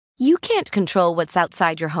You can't control what's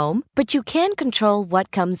outside your home, but you can control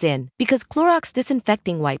what comes in. Because Clorox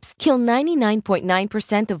disinfecting wipes kill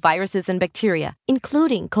 99.9% of viruses and bacteria,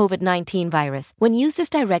 including COVID-19 virus, when used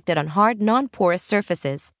as directed on hard, non-porous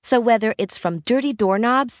surfaces. So whether it's from dirty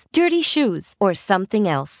doorknobs, dirty shoes, or something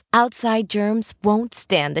else, outside germs won't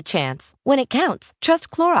stand a chance. When it counts,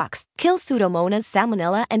 trust Clorox. Kill Pseudomonas,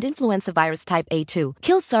 Salmonella, and influenza virus type A2.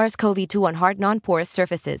 Kill SARS-CoV-2 on hard, non-porous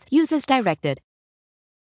surfaces. Use as directed.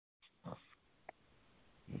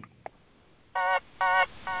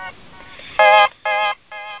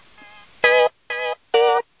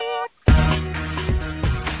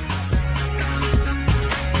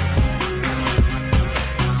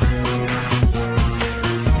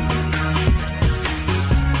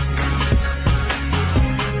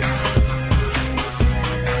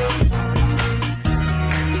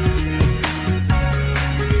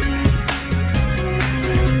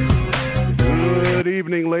 Good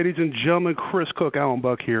evening, ladies and gentlemen. Chris Cook, Alan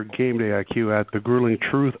Buck here, Game Day IQ at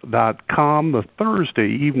thegruelingtruth.com, the Thursday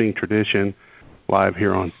evening tradition, live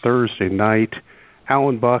here on Thursday night.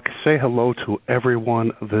 Alan Buck, say hello to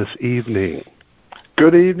everyone this evening.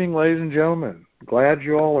 Good evening, ladies and gentlemen. Glad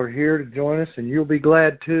you all are here to join us, and you'll be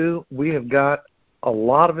glad too. We have got a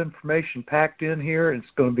lot of information packed in here, and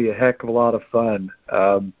it's going to be a heck of a lot of fun.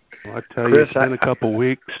 Well, I tell you, it's been a couple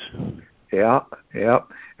weeks. Yeah.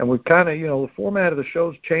 And we've kind of, the format of the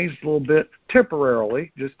show's changed a little bit temporarily,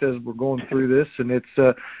 just as we're going through this, and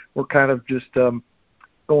it's we're kind of just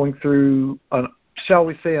going through, shall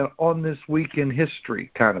we say, an on this week in history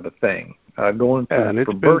kind of a thing, going through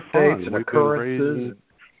from birth dates and occurrences.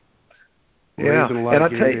 Raising a lot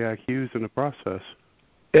of Game Day IQs in the process.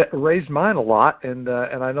 It raised mine a lot, and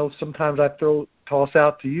I know sometimes I toss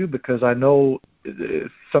out to you because I know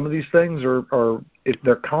some of these things are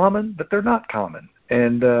they're common, but they're not common.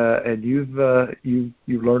 And you've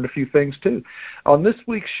learned a few things too. On this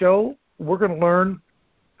week's show, we're going to learn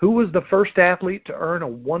who was the first athlete to earn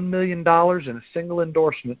 $1 million in a single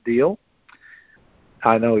endorsement deal.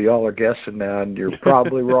 I know y'all are guessing now, and you're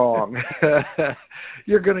probably wrong.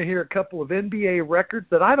 You're going to hear a couple of NBA records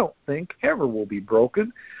that I don't think ever will be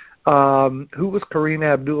broken. Who was Kareem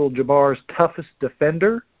Abdul-Jabbar's toughest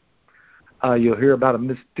defender? You'll hear about a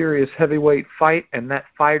mysterious heavyweight fight and that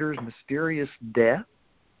fighter's mysterious death.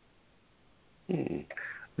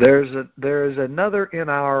 There's another in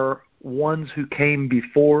our Ones Who Came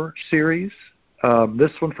Before series,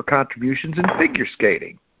 this one for contributions in figure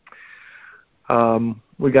skating.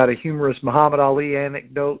 We got a humorous Muhammad Ali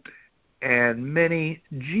anecdote and many,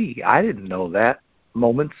 gee, I didn't know that,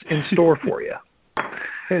 moments in store for you.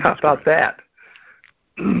 How about that?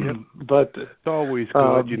 Yep. But it's always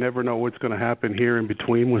good. You never know what's going to happen here in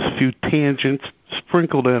between with a few tangents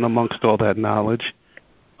sprinkled in amongst all that knowledge.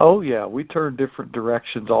 Oh yeah, we turn different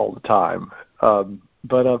directions all the time.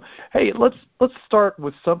 Hey, let's start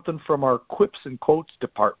with something from our quips and quotes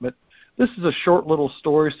department. This is a short little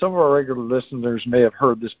story. Some of our regular listeners may have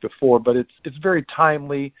heard this before, but it's very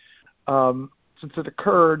timely since it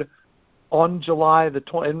occurred on July the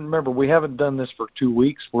 20th. And remember, we haven't done this for 2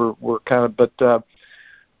 weeks. We're kind of, but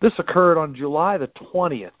this occurred on July the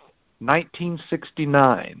 20th,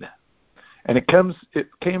 1969, and it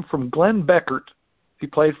came from Glenn Beckert. He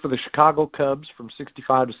played for the Chicago Cubs from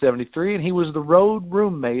 65 to 73, and he was the road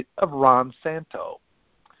roommate of Ron Santo.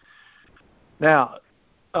 Now,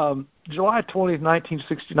 July 20th,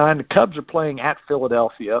 1969, the Cubs are playing at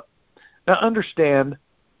Philadelphia. Now, understand,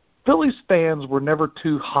 Phillies fans were never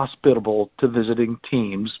too hospitable to visiting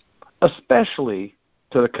teams, especially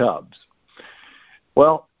to the Cubs.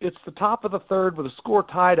 Well, it's the top of the third with a score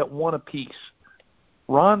tied at 1 apiece.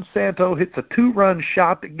 Ron Santo hits a 2-run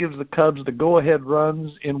shot that gives the Cubs the go-ahead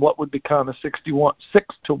runs in what would become a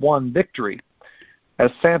 6-1 victory. As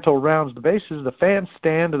Santo rounds the bases, the fans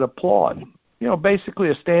stand and applaud. Basically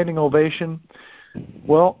a standing ovation.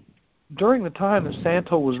 Well, during the time that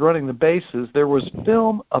Santo was running the bases, there was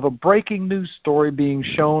film of a breaking news story being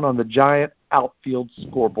shown on the giant outfield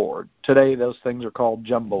scoreboard. Today, those things are called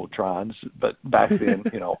jumbotrons, but back then,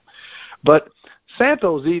 But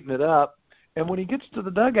Santo's eating it up, and when he gets to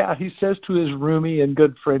the dugout, he says to his roomie and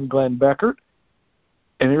good friend Glenn Beckert,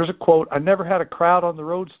 and here's a quote, "I never had a crowd on the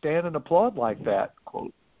road stand and applaud like that,"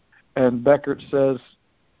 quote. And Beckert says,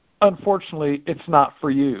 "Unfortunately, it's not for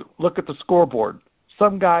you. Look at the scoreboard.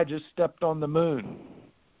 Some guy just stepped on the moon."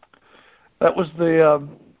 That was the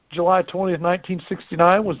July 20th,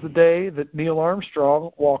 1969 was the day that Neil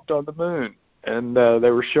Armstrong walked on the moon. And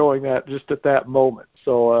they were showing that just at that moment.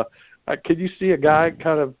 So could you see a guy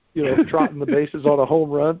kind of, trotting the bases on a home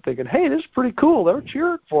run thinking, hey, this is pretty cool. They're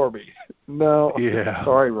cheering for me. No. Yeah.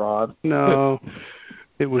 Sorry, Ron. No.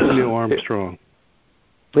 It was Neil Armstrong.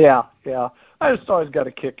 Yeah. I just always got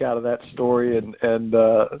a kick out of that story, and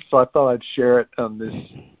so I thought I'd share it on this,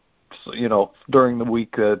 during the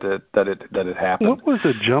week that it happened. What was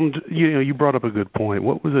a you brought up a good point.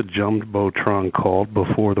 What was a jumbotron called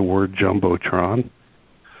before the word jumbotron?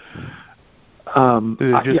 Did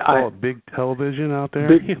they just call it big television out there?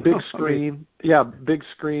 Big screen. Yeah, big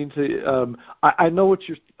screens. I know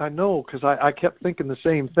because I kept thinking the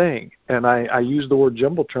same thing, and I used the word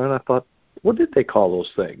jumbotron. I thought, what did they call those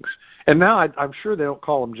things? And now I'm sure they don't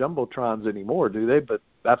call them jumbotrons anymore, do they? But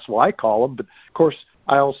that's what I call them. But of course,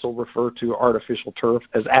 I also refer to artificial turf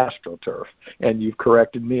as AstroTurf, and you've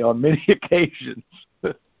corrected me on many occasions.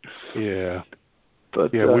 Yeah.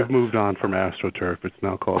 But, we've moved on from AstroTurf. It's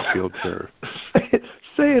now called Field Turf.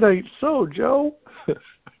 Say it ain't so, Joe.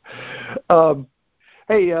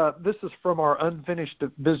 Hey, this is from our unfinished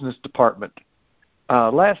business department.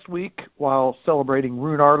 Last week, while celebrating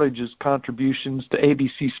Roone Arledge's contributions to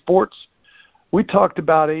ABC Sports, we talked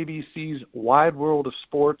about ABC's Wide World of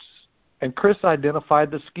Sports, and Chris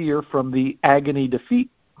identified the skier from the Agony Defeat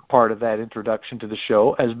part of that introduction to the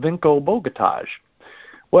show as Vinko Bogataj.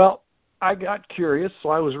 Well, I got curious, so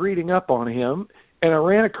I was reading up on him, and I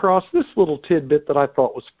ran across this little tidbit that I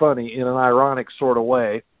thought was funny in an ironic sort of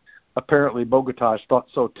way. Apparently, Bogataj thought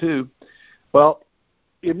so too. Well,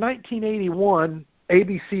 in 1981,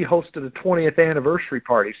 ABC hosted a 20th anniversary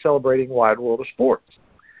party celebrating Wide World of Sports.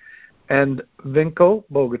 And Vinko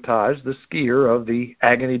Bogataj, the skier of the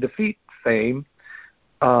Agony Defeat fame,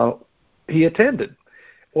 he attended.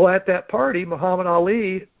 Well, at that party, Muhammad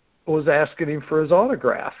Ali was asking him for his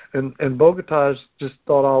autograph, and Bogataj just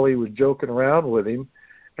thought Ali was joking around with him,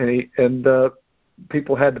 and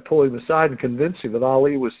people had to pull him aside and convince him that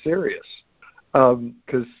Ali was serious,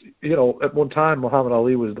 because at one time Muhammad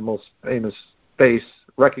Ali was the most famous face,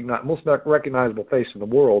 most recognizable face in the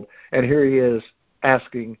world, and here he is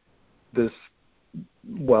asking this.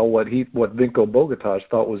 Well, what Vinko Bogataj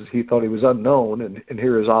thought he was unknown, and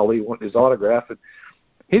here is Ali wanting his autograph, and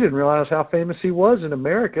he didn't realize how famous he was in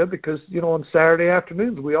America because, on Saturday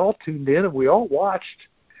afternoons we all tuned in and we all watched.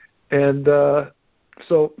 And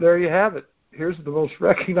so there you have it. Here's the most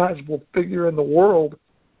recognizable figure in the world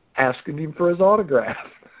asking him for his autograph.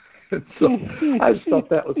 And so I just thought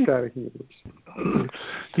that was kind of humorous.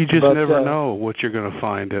 You just never know what you're going to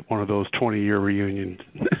find at one of those 20-year reunions.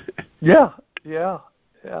 Yeah.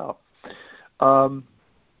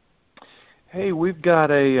 Hey, we've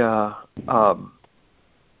got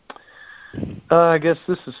I guess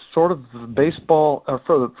this is sort of baseball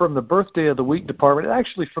from the birthday of the week department,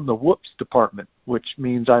 actually from the whoops department, which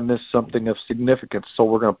means I missed something of significance, so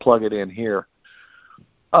we're going to plug it in here.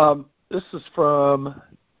 This is from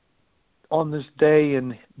on this day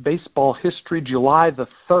in baseball history, July the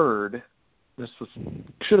 3rd. This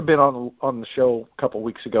should have been on the show a couple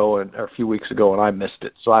weeks ago or a few weeks ago, and I missed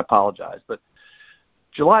it, so I apologize. But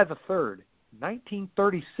July the 3rd,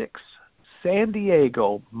 1936. San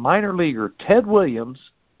Diego minor leaguer Ted Williams,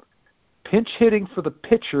 pinch hitting for the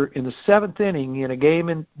pitcher in the 7th inning in a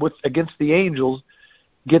game against the Angels,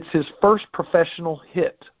 gets his first professional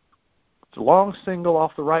hit. It's a long single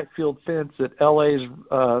off the right field fence at LA's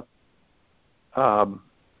off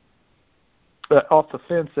the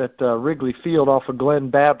fence at Wrigley Field off of Glenn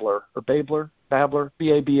Babler, Babler,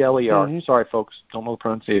 B-A-B-L-E-R. Mm-hmm. Sorry, folks, don't know the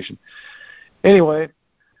pronunciation. Anyway,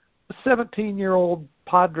 the 17-year-old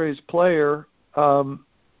Padres player.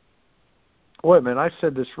 Wait a minute, I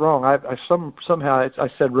said this wrong. Somehow I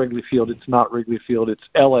said Wrigley Field. It's not Wrigley Field. It's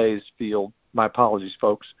LA's field. My apologies,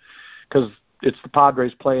 folks, because it's the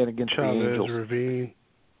Padres playing against the Angels. Ravine.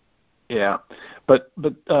 Yeah, but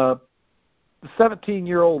the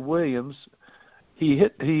 17-year-old Williams,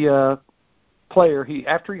 after he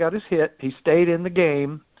got his hit, he stayed in the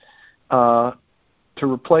game to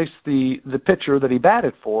replace the pitcher that he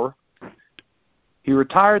batted for. He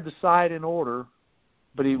retired the side in order,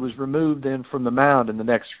 but he was removed then from the mound in the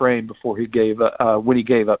next frame before when he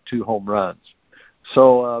gave up 2 home runs.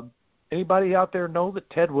 So anybody out there know that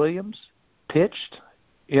Ted Williams pitched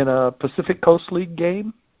in a Pacific Coast League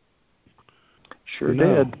game? Sure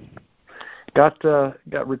did. Got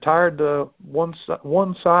retired one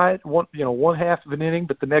half of an inning,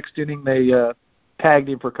 but the next inning they tagged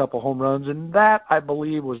him for a couple home runs, and that I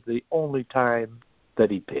believe was the only time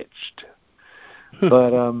that he pitched.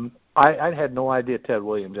 But I had no idea Ted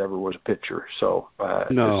Williams ever was a pitcher. So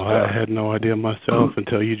I had no idea myself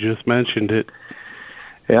until you just mentioned it.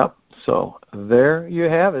 Yep. So there you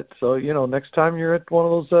have it. So next time you're at one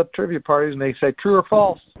of those trivia parties and they say true or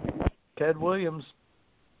false, Ted Williams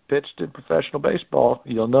pitched in professional baseball,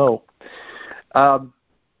 you'll know.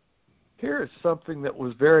 Here is something that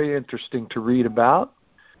was very interesting to read about.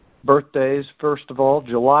 Birthdays, first of all,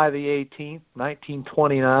 July the 18th,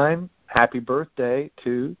 1929. Happy birthday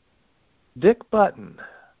to Dick Button,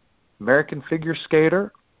 American figure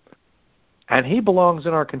skater. And he belongs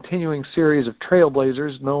in our continuing series of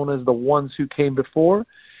trailblazers known as the Ones Who Came Before.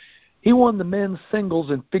 He won the men's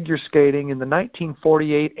singles in figure skating in the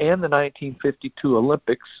 1948 and the 1952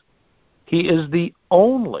 Olympics. He is the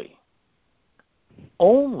only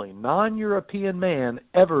non-European man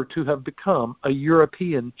ever to have become a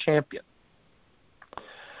European champion.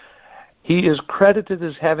 He is credited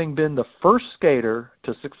as having been the first skater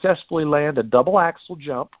to successfully land a double axel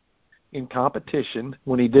jump in competition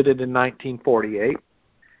when he did it in 1948.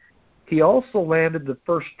 He also landed the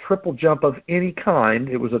first triple jump of any kind.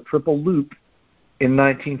 It was a triple loop in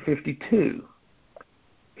 1952.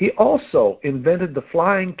 He also invented the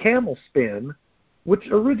flying camel spin, which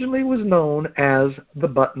originally was known as the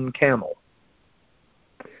Button Camel.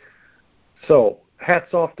 So,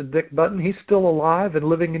 hats off to Dick Button. He's still alive and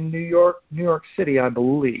living in New York City, I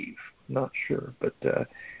believe. Not sure, but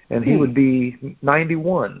and he would be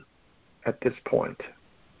 91 at this point.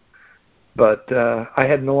 But I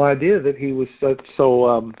had no idea that he was such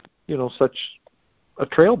a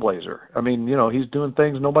trailblazer. I mean, he's doing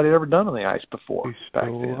things nobody had ever done on the ice before. He's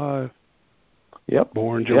still alive. Yep.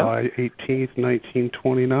 Born July 18th,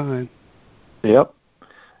 1929. Yep.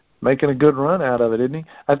 Making a good run out of it, isn't he?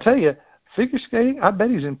 I tell you, figure skating, I bet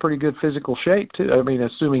he's in pretty good physical shape, too. I mean,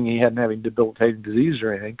 assuming he hadn't having debilitating disease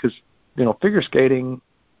or anything, because, figure skating,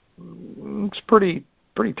 it's pretty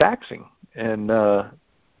taxing. And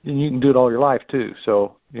you can do it all your life, too.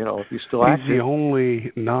 So, if you're still active. He's the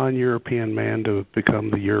only non-European man to become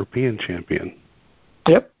the European champion.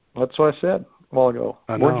 Yep. That's what I said a while ago.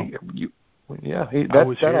 I know.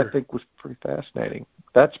 I think was pretty fascinating.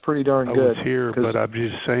 That's pretty darn good. I was here, but I'm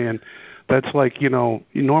just saying, that's like,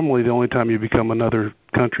 normally the only time you become another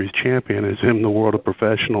country's champion is in the world of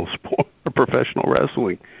professional sport or professional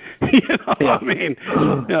wrestling. I mean,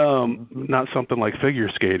 not something like figure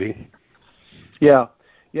skating. Yeah,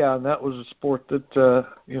 and that was a sport that, the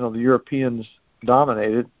Europeans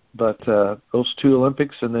dominated, but those two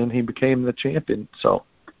Olympics, and then he became the champion, so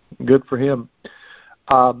good for him.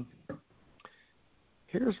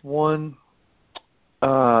 Here's one,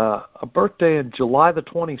 a birthday in July the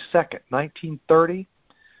 22nd, 1930,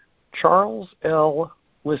 Charles L.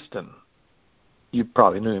 Liston. You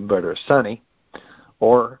probably knew him better as Sonny,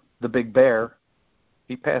 or the Big Bear.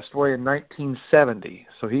 He passed away in 1970,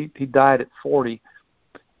 so he died at 40.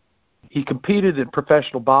 He competed in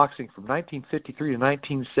professional boxing from 1953 to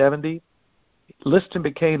 1970. Liston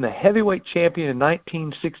became the heavyweight champion in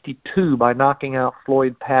 1962 by knocking out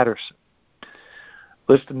Floyd Patterson.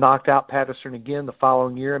 Liston knocked out Patterson again the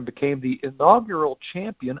following year and became the inaugural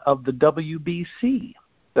champion of the WBC.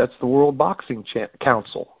 That's the World Boxing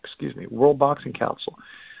Council. World Boxing Council.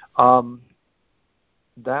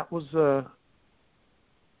 That would have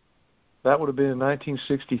been in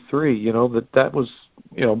 1963. That was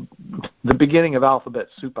the beginning of alphabet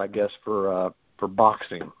soup, I guess, for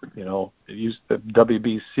boxing. It used the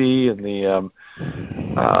WBC and the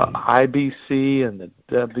IBC and the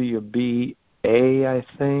WBA. I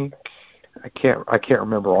think I can't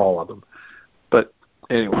remember all of them, but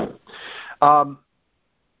anyway,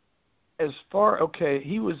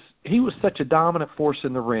 he was such a dominant force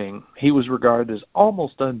in the ring. He was regarded as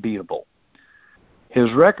almost unbeatable.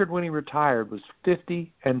 His record when he retired was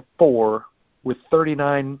 50-4 with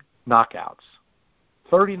 39 knockouts.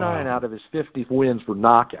 39 out of his 50 wins were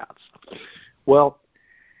knockouts. Well,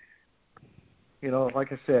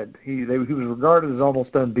 like I said, he was regarded as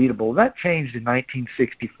almost unbeatable. That changed in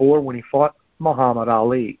 1964 when he fought Muhammad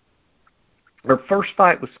Ali. Their first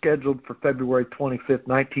fight was scheduled for February 25th,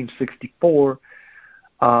 1964,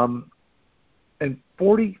 and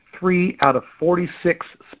 43 out of 46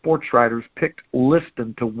 sports writers picked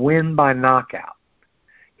Liston to win by knockout.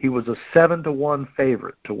 He was a 7-1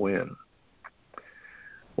 favorite to win.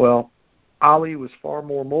 Well, Ali was far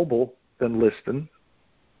more mobile than Liston,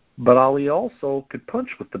 but Ali also could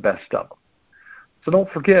punch with the best of them. So don't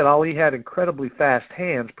forget, Ali had incredibly fast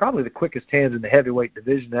hands, probably the quickest hands in the heavyweight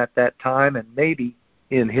division at that time, and maybe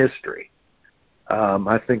in history.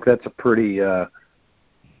 I think that's a pretty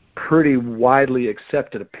widely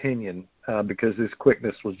accepted opinion because his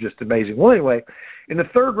quickness was just amazing. Well, anyway, in the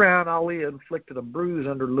third round, Ali inflicted a bruise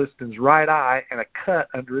under Liston's right eye and a cut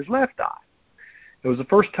under his left eye. It was the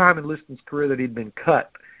first time in Liston's career that he'd been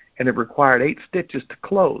cut, and it required 8 stitches to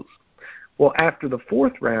close. Well, after the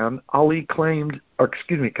fourth round, Ali complained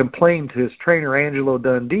to his trainer, Angelo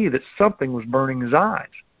Dundee, that something was burning his eyes.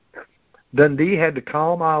 Dundee had to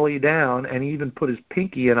calm Ali down, and he even put his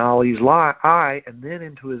pinky in Ali's eye and then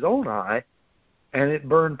into his own eye, and it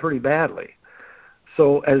burned pretty badly.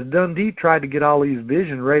 So as Dundee tried to get Ali's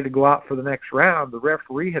vision ready to go out for the next round, the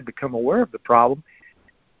referee had become aware of the problem,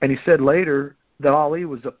 and he said later that Ali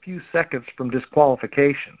was a few seconds from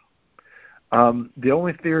disqualification. The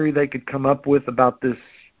only theory they could come up with about this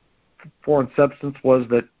foreign substance was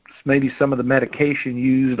that maybe some of the medication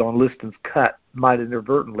used on Liston's cut might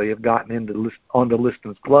inadvertently have gotten onto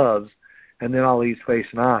Liston's gloves and then Ali's face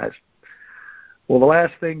and eyes. Well, the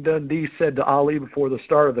last thing Dundee said to Ali before the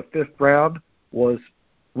start of the fifth round was,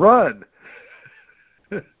 "Run!"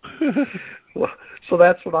 Well, so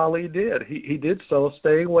that's what Ali did. He did so,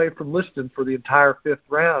 staying away from Liston for the entire fifth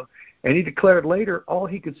round, and he declared later all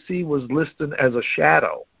he could see was Liston as a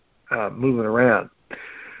shadow moving around.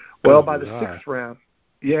 Well, by the sixth round,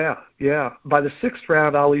 by the sixth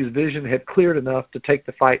round, Ali's vision had cleared enough to take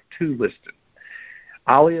the fight to Liston.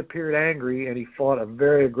 Ali appeared angry, and he fought a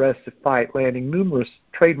very aggressive fight, landing numerous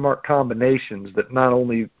trademark combinations that not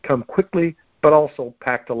only come quickly, but also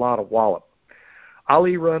packed a lot of wallop.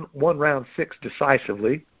 Ali won round 6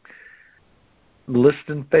 decisively.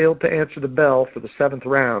 Liston failed to answer the bell for the 7th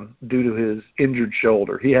round due to his injured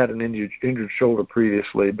shoulder. He had an injured shoulder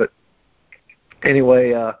previously, but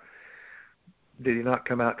anyway, did he not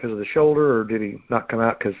come out because of the shoulder, or did he not come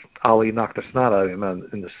out because Ali knocked the snot out of him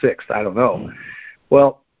in the 6th? I don't know.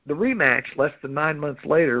 Well, the rematch, less than 9 months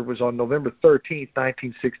later, was on November 13th,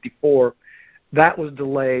 1964. That was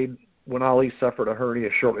delayed when Ali suffered a hernia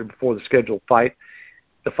shortly before the scheduled fight.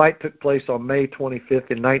 The fight took place on May 25th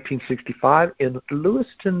in 1965 in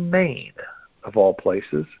Lewiston, Maine, of all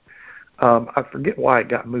places. I forget why it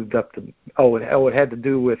got moved up to – it had to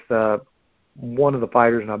do with one of the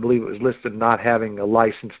fighters, and I believe it was Liston, not having a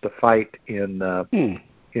license to fight in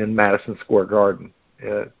Madison Square Garden.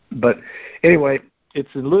 But anyway,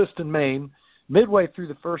 it's in Lewiston, Maine. Midway through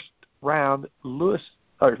the first round,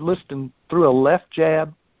 Liston threw a left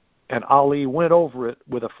jab, and Ali went over it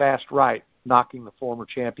with a fast right, knocking the former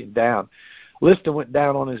champion down. Liston went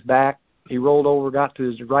down on his back. He rolled over, got to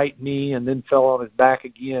his right knee, and then fell on his back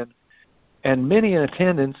again. And many in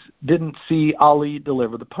attendance didn't see Ali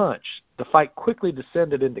deliver the punch. The fight quickly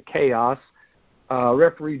descended into chaos.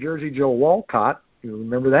 Referee Jersey Joe Walcott, you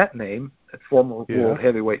remember that name, a former world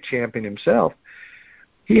heavyweight champion himself,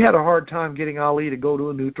 he had a hard time getting Ali to go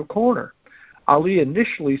to a neutral corner. Ali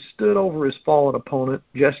initially stood over his fallen opponent,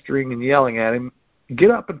 gesturing and yelling at him,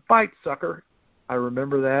 "Get up and fight, sucker." I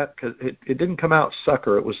remember that because it didn't come out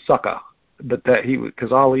sucker, it was sucker, but that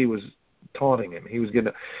because Ali was taunting him. He was going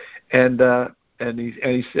to, and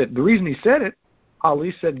he said the reason he said it,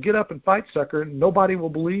 Ali said, "Get up and fight, sucker, and nobody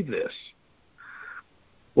will believe this."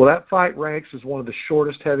 Well, that fight ranks as one of the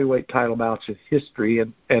shortest heavyweight title bouts in history,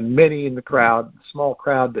 and many in the crowd, small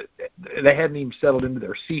crowd, that they hadn't even settled into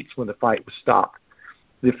their seats when the fight was stopped.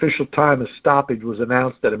 The official time of stoppage was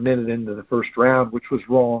announced at a minute into the first round, which was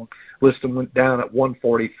wrong. Liston went down at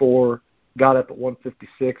 144, got up at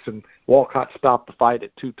 156, and Walcott stopped the fight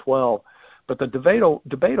at 212. But the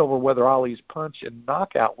debate over whether Ali's punch and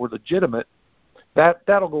knockout were legitimate,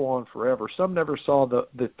 that'll go on forever. Some never saw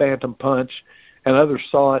the phantom punch, and others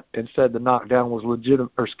saw it and said the knockdown was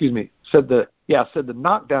legitimate. Or excuse me, said the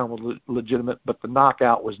knockdown was legitimate, but the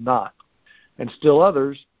knockout was not. And still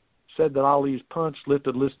others said that Ali's punch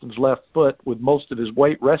lifted Liston's left foot with most of his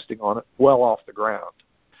weight resting on it well off the ground.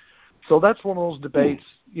 So that's one of those debates,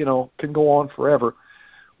 can go on forever.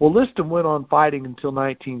 Well, Liston went on fighting until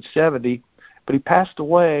 1970, but he passed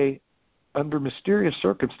away under mysterious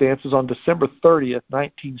circumstances on December 30th,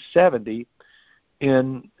 1970,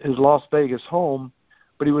 in his Las Vegas home,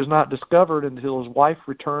 but he was not discovered until his wife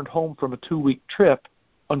returned home from a 2-week trip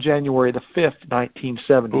on January the 5th,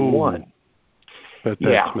 1971. Ooh. But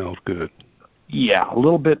that smells good. Yeah, a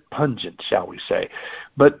little bit pungent, shall we say.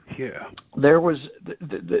 But there was,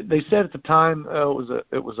 they said at the time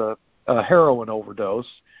it was a heroin overdose.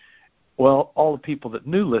 Well, all the people that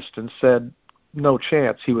knew Liston said no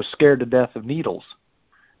chance. He was scared to death of needles.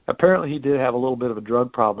 Apparently, he did have a little bit of a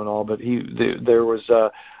drug problem and all, but there was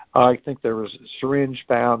I think there was a syringe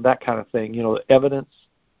found, that kind of thing. Evidence,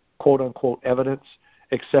 quote unquote evidence,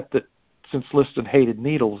 except that since Liston hated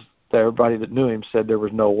needles, everybody that knew him said there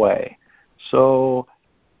was no way. So,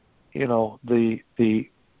 the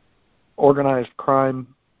organized crime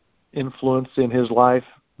influence in his life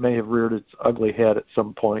may have reared its ugly head at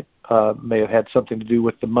some point. May have had something to do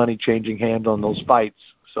with the money changing hands on those fights.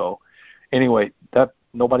 So, anyway, that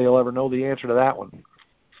nobody will ever know the answer to that one.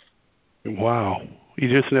 Wow. You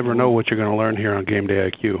just never know what you're going to learn here on Game Day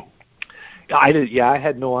IQ. I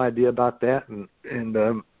had no idea about that, and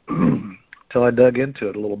until I dug into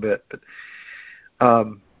it a little bit. But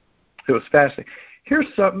it was fascinating. Here's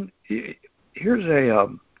something. Here's a.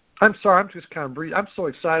 I'm sorry, I'm just kind of breathing. I'm so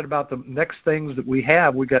excited about the next things that we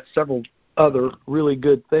have. We got several other really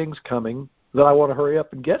good things coming that I want to hurry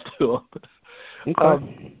up and get to them.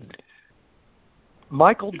 Okay.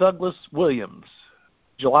 Michael Douglas Williams,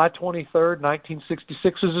 July 23rd,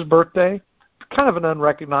 1966 is his birthday. Kind of an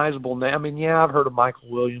unrecognizable name. I mean, yeah, I've heard of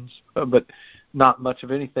Michael Williams, but not much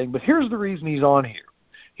of anything. But here's the reason he's on here.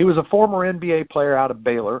 He was a former NBA player out of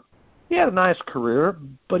Baylor. He had a nice career,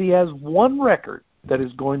 but he has one record that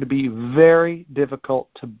is going to be very difficult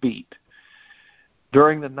to beat.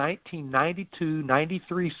 During the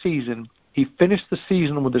 1992-93 season, he finished the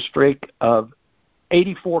season with a streak of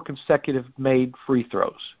 84 consecutive made free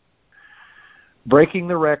throws, breaking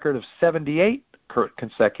the record of 78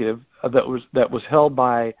 consecutive that was held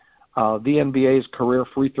by the NBA's career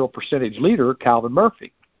free throw percentage leader, Calvin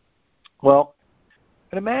Murphy. Well,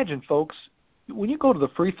 and imagine, folks, when you go to the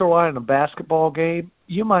free throw line in a basketball game,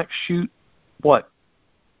 you might shoot,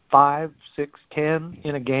 5, 6, 10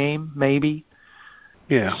 in a game, maybe.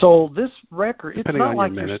 Yeah. So this record, it's Depending not on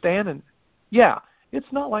like your you're minute. standing. Yeah,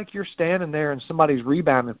 it's not like you're standing there and somebody's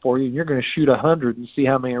rebounding for you and you're going to shoot 100 and see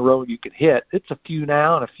how many in a row you can hit. It's a few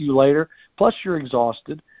now and a few later, plus you're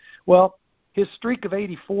exhausted. Well, his streak of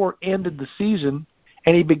 84 ended the season,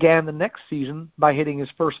 and he began the next season by hitting his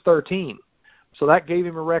first 13. So that gave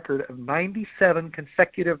him a record of 97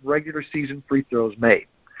 consecutive regular season free throws made.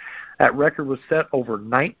 That record was set over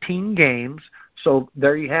 19 games, so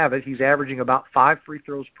there you have it. He's averaging about 5 free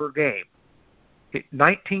throws per game.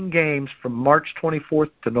 19 games from March 24th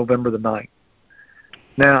to November the 9th.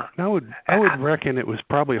 Now, I would reckon it was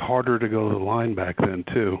probably harder to go to the line back then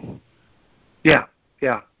too. Yeah.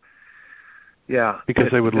 Because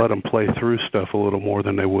they would let them play through stuff a little more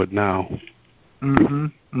than they would now.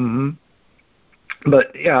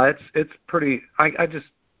 But yeah, it's pretty. I just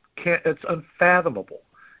can't. It's unfathomable.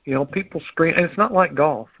 You know, people scream, and it's not like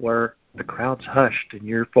golf where the crowd's hushed and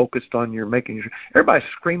you're focused on everybody's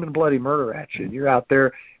screaming bloody murder at you, and you're out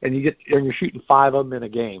there and you're shooting 5 of them in a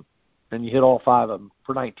game, and you hit all 5 of them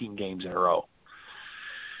for 19 games in a row.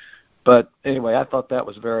 But anyway, I thought that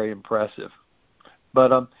was very impressive.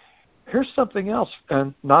 But here's something else,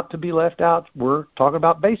 and not to be left out. We're talking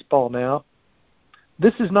about baseball now.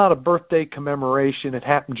 This is not a birthday commemoration. It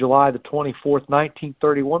happened July the 24th,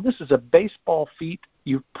 1931. This is a baseball feat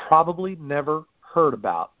you've probably never heard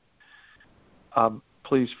about.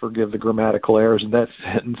 Please forgive the grammatical errors in that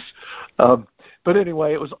sentence. But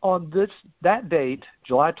anyway, it was on that date,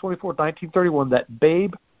 July 24th, 1931, that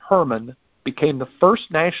Babe Herman became the first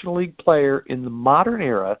National League player in the modern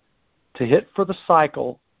era to hit for the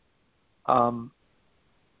cycle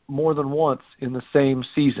more than once in the same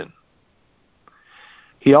season.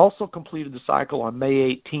 He also completed the cycle on May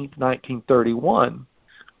 18th, 1931.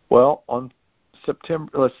 Well, on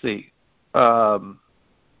September, let's see.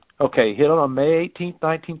 He hit it on May 18th,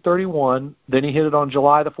 1931. Then he hit it on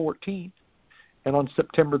July the 14th. And on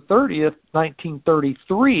September 30th,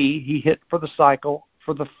 1933, he hit for the cycle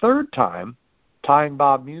for the third time, tying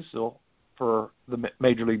Bob Musial for the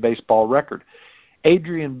Major League Baseball record.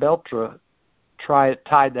 Adrian Beltre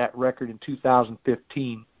tied that record in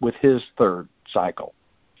 2015 with his third cycle.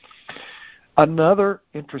 Another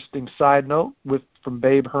interesting side note from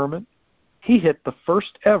Babe Herman, he hit the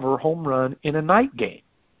first ever home run in a night game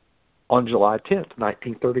on July 10th,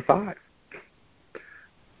 1935.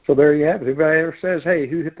 So there you have it. If anybody ever says, hey,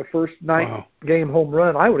 who hit the first night game home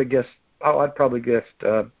run, I'd probably guessed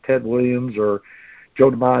Ted Williams or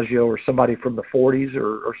Joe DiMaggio or somebody from the 40s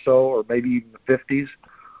or so, or maybe even the 50s.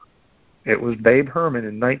 It was Babe Herman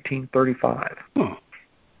in 1935. Huh.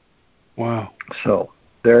 Wow. So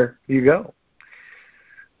there you go.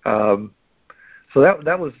 So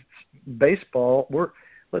that was baseball.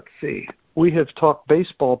 Let's see. We have talked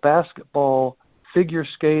baseball, basketball, figure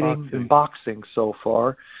skating, and boxing so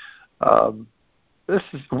far.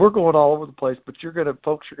 We're going all over the place, but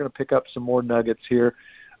folks, you're gonna pick up some more nuggets here.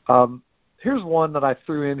 Here's one that I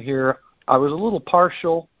threw in here. I was a little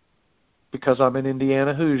partial because I'm an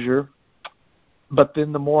Indiana Hoosier, but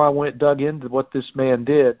then the more I dug into what this man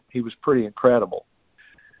did, he was pretty incredible.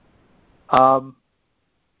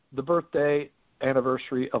 The birthday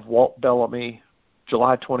anniversary of Walt Bellamy,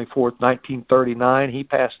 July 24th, 1939. He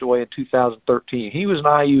passed away in 2013. He was an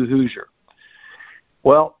IU Hoosier.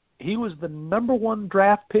 Well, he was the number 1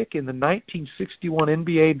 draft pick in the 1961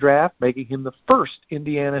 NBA draft, making him the first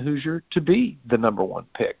Indiana Hoosier to be the number 1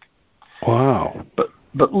 pick. Wow.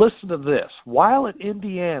 But listen to this. While at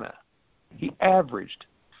Indiana, he averaged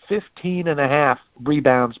 15.5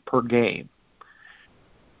 rebounds per game.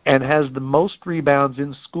 and has the most rebounds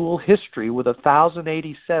in school history with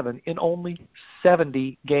 1,087 in only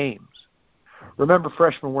 70 games. Remember,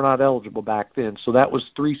 freshmen were not eligible back then, so that was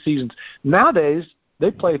 3 seasons. Nowadays,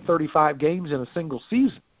 they play 35 games in a single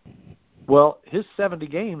season. Well, his 70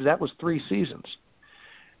 games, that was 3 seasons.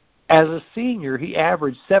 As a senior, he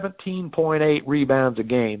averaged 17.8 rebounds a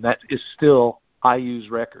game. That is still IU's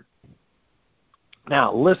record.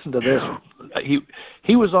 Now, listen to this.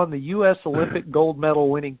 He was on the U.S. Olympic gold medal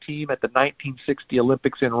winning team at the 1960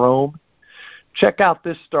 Olympics in Rome. Check out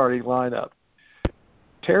this starting lineup.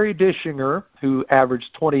 Terry Dischinger, who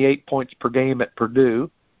averaged 28 points per game at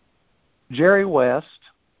Purdue, Jerry West,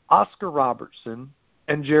 Oscar Robertson,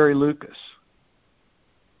 and Jerry Lucas.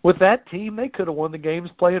 With that team, they could have won the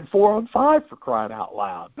games playing 4-on-5 for crying out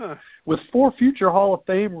loud. With 4 future Hall of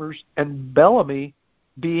Famers and Bellamy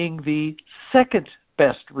being the second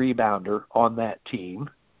best rebounder on that team.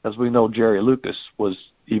 As we know, Jerry Lucas was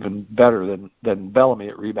even better than Bellamy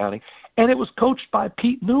at rebounding. And it was coached by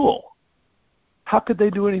Pete Newell. How could they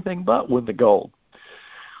do anything but win the gold?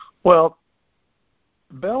 Well,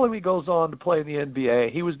 Bellamy goes on to play in the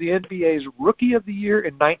NBA. He was the NBA's Rookie of the Year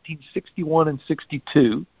in 1961 and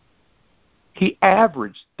 62. He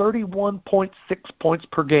averaged 31.6 points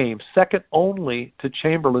per game, second only to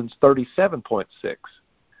Chamberlain's 37.6.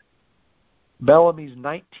 Bellamy's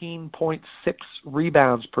 19.6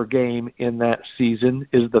 rebounds per game in that season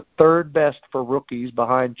is the third best for rookies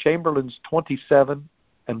behind Chamberlain's 27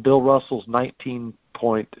 and Bill Russell's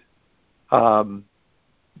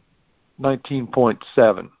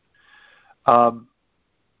 19.7.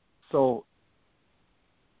 So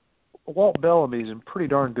Walt Bellamy's in pretty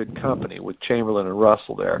darn good company with Chamberlain and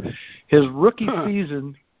Russell there. His rookie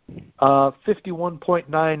season,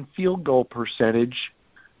 51.9 field goal percentage,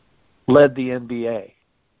 led the NBA.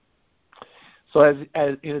 So as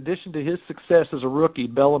in addition to his success as a rookie,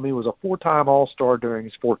 Bellamy was a 4-time All-Star during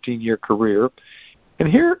his 14-year career. And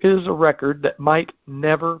here is a record that might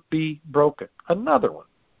never be broken. Another one.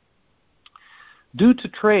 Due to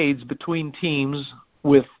trades between teams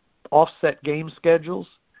with offset game schedules,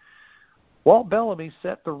 Walt Bellamy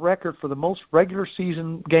set the record for the most regular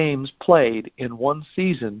season games played in one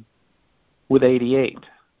season with 88.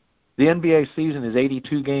 The NBA season is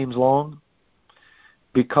 82 games long.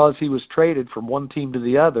 Because he was traded from one team to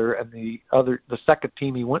the other, and the second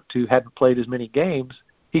team he went to hadn't played as many games,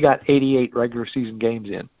 he got 88 regular season games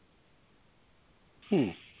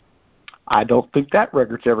in. I don't think that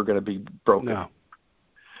record's ever going to be broken. No.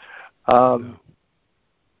 No.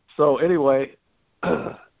 So anyway,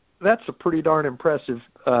 that's a pretty darn impressive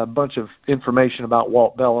bunch of information about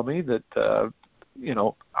Walt Bellamy that, the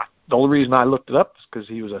only reason I looked it up is because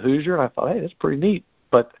he was a Hoosier, and I thought, hey, that's pretty neat.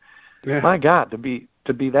 But my God, to be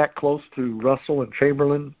that close to Russell and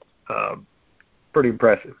Chamberlain, pretty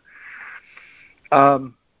impressive.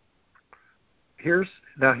 Here's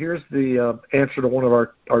the answer to one of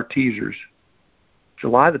our teasers.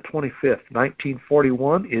 July the 25th,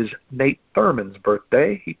 1941 is Nate Thurman's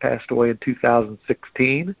birthday. He passed away in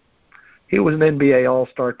 2016. He was an NBA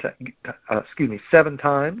All-Star 7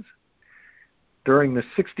 times. During the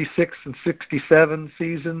 66 and 67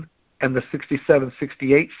 season and the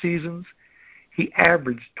 67-68 seasons, he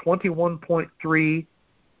averaged 21.3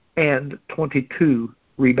 and 22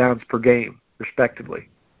 rebounds per game, respectively.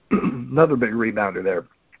 Another big rebounder there.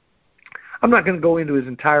 I'm not going to go into his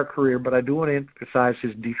entire career, but I do want to emphasize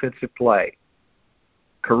his defensive play.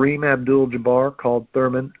 Kareem Abdul-Jabbar called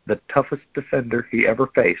Thurman the toughest defender he ever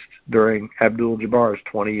faced during Abdul-Jabbar's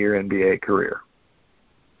 20-year NBA career.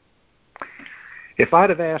 If I'd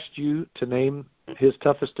have asked you to name his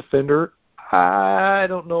toughest defender, I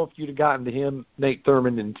don't know if you'd have gotten to him, Nate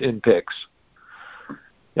Thurman, in picks.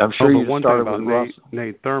 I'm sure you started with Russell.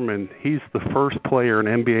 Nate Thurman, he's the first player in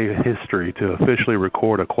NBA history to officially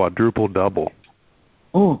record a quadruple-double.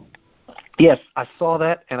 Yes, I saw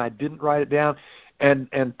that, and I didn't write it down.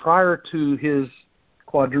 And prior to his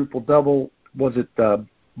quadruple-double, was it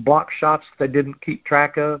block shots they didn't keep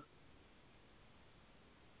track of?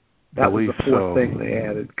 That was the fourth thing they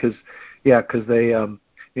added. Because they,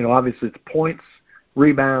 obviously it's points,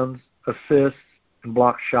 rebounds, assists, and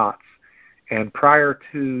block shots. And prior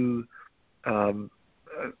to,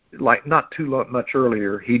 not too much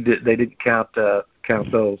earlier, they didn't count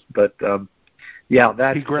those. But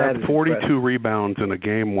he grabbed 42 rebounds in a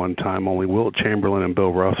game one time. Only Wilt Chamberlain and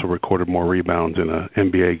Bill Russell recorded more rebounds in an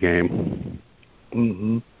NBA game.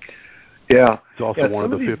 Mm-hmm. Yeah. He's also one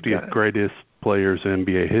of the 50th greatest players in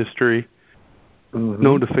NBA history. Mm-hmm.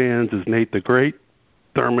 Known to fans as Nate the Great,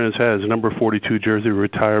 Thurman has had his number 42 jersey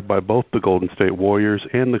retired by both the Golden State Warriors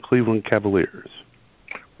and the Cleveland Cavaliers.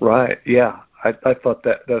 Right, yeah. I thought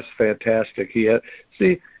that was fantastic.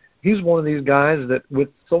 He's one of these guys that with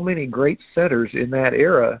so many great centers in that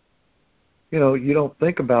era, you don't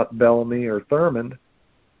think about Bellamy or Thurmond,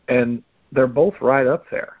 and they're both right up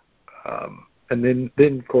there. And then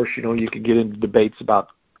of course, you could get into debates about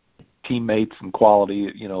teammates and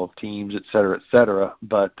quality, of teams, et cetera.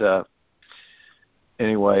 But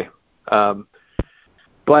anyway,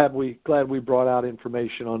 glad we brought out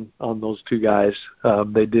information on those two guys.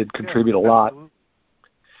 They did contribute a lot. Absolutely.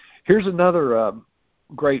 Here's another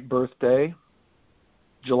great birthday,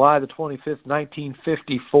 July the 25th,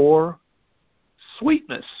 1954.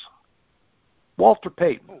 Sweetness, Walter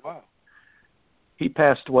Payton. Oh, wow. He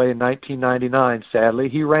passed away in 1999, sadly.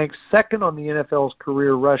 He ranks second on the NFL's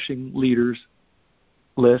career rushing leaders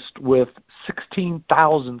list with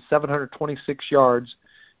 16,726 yards,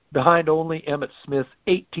 behind only Emmitt Smith's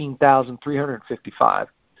 18,355.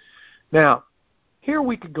 Now, here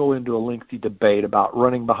we could go into a lengthy debate about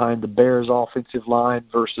running behind the Bears' offensive line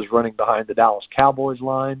versus running behind the Dallas Cowboys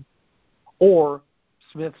line, or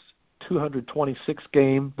Smith's 226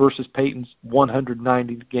 game versus Payton's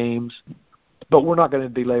 190 games. But we're not going to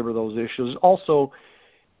belabor those issues. Also,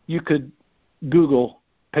 you could Google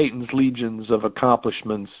Payton's legions of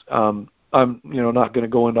accomplishments. I'm not going to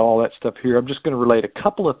go into all that stuff here. I'm just going to relate a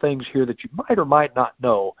couple of things here that you might or might not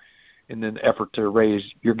know in an effort to raise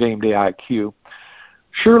your game day IQ.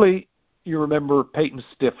 Surely you remember Payton's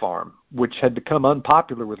stiff arm, which had become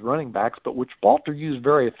unpopular with running backs, but which Walter used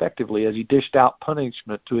very effectively as he dished out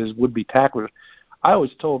punishment to his would-be tacklers. I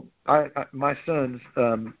was told my sons,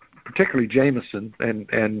 particularly Jameson,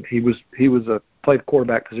 and he played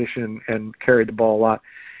quarterback position and carried the ball a lot,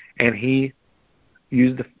 and he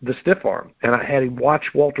used the stiff arm. And I had him watch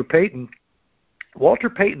Walter Payton. Walter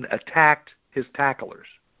Payton attacked his tacklers.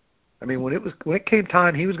 I mean, when it came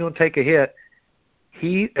time he was going to take a hit,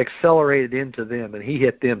 he accelerated into them and he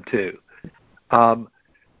hit them too.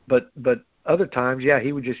 But other times,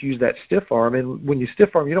 he would just use that stiff arm. And when you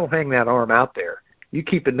stiff arm, you don't hang that arm out there. You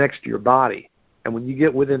keep it next to your body. And when you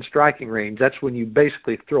get within striking range, that's when you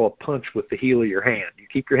basically throw a punch with the heel of your hand. You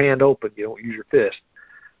keep your hand open. You don't use your fist.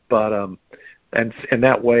 But and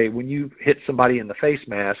that way, when you hit somebody in the face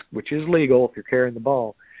mask, which is legal if you're carrying the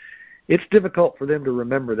ball, it's difficult for them to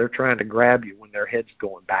remember they're trying to grab you when their head's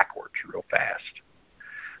going backwards real fast.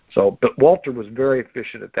 So, but Walter was very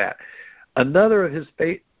efficient at that. Another of his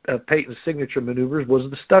Payton's signature maneuvers was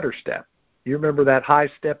the stutter step. You remember that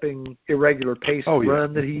high-stepping, irregular pace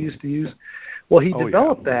run that he used to use? Well, he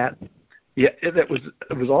developed that. Yeah, it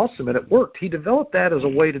was awesome, and it worked. He developed that as a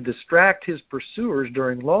way to distract his pursuers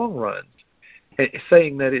during long runs,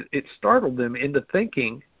 saying that it startled them into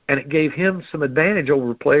thinking, and it gave him some advantage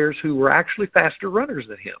over players who were actually faster runners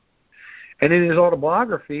than him. And in his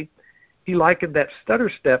autobiography, he likened that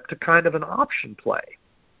stutter step to kind of an option play.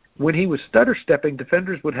 When he was stutter stepping,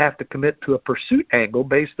 defenders would have to commit to a pursuit angle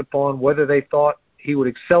based upon whether they thought he would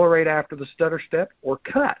accelerate after the stutter step or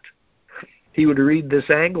cut. He would read this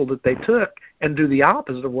angle that they took and do the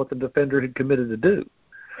opposite of what the defender had committed to do.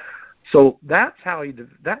 So that's how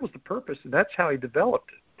that was the purpose, and that's how he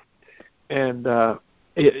developed it. And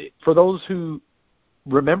for those who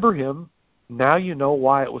remember him, now you know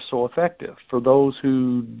why it was so effective. For those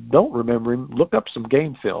who don't remember him, look up some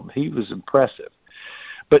game film. He was impressive.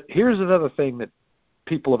 But here's another thing that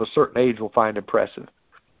people of a certain age will find impressive.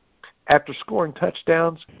 After scoring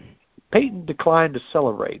touchdowns, Payton declined to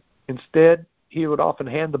celebrate. Instead, he would often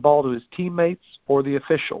hand the ball to his teammates or the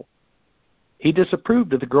official. He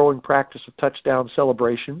disapproved of the growing practice of touchdown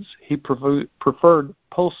celebrations. He preferred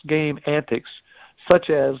post-game antics, such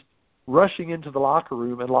as rushing into the locker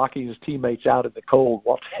room and locking his teammates out in the cold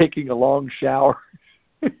while taking a long shower.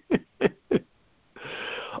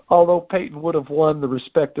 Although Payton would have won the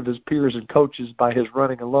respect of his peers and coaches by his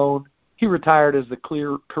running alone, he retired as the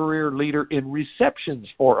clear career leader in receptions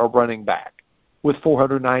for a running back with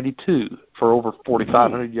 492 for over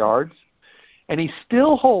 4,500 yards. And he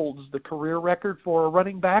still holds the career record for a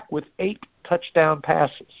running back with 8 touchdown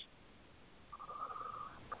passes.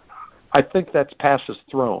 I think that's passes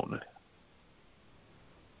thrown.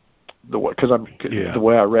 The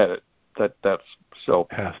way I read it, that's so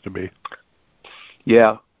has to be.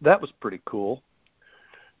 Yeah, that was pretty cool.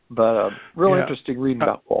 But real interesting reading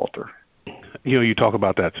about Walter. You talk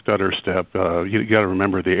about that stutter step. You got to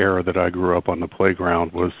remember the era that I grew up on the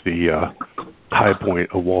playground was the high point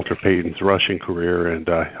of Walter Payton's rushing career, and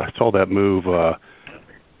I saw that move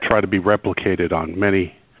try to be replicated on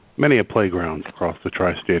many a playgrounds across the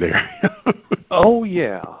tri-state area. Oh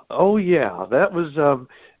yeah, that was.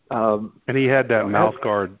 And he had that mouth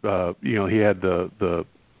guard. He had the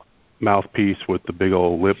mouthpiece with the big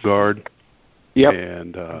old lip guard. Yep.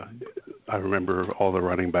 And I remember all the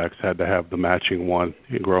running backs had to have the matching one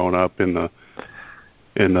growing up in the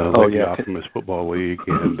Lady Optimus Football League,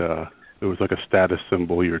 and it was like a status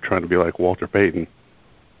symbol. You were trying to be like Walter Payton.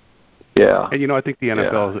 Yeah. And, I think the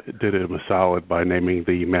NFL did him a solid by naming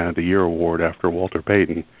the Man of the Year award after Walter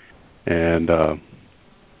Payton, and,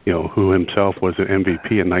 who himself was an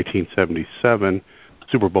MVP in 1977,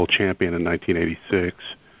 Super Bowl champion in 1986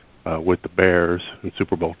 with the Bears in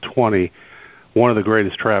Super Bowl 20. One of the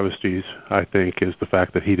greatest travesties, I think, is the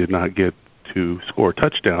fact that he did not get to score a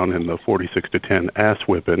touchdown in the 46-10 ass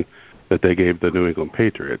whipping that they gave the New England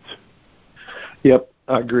Patriots. Yep,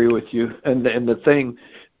 I agree with you. And the thing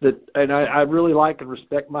that, and I really like and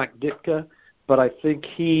respect Mike Ditka, but I think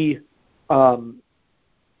he,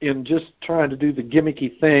 in just trying to do the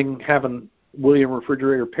gimmicky thing, having William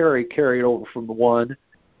Refrigerator Perry carry it over from the one,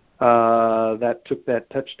 that took that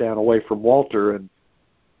touchdown away from Walter, and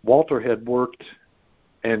Walter had worked,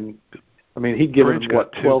 and I mean, he'd given him,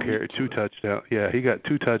 12? Two touchdowns. Yeah, he got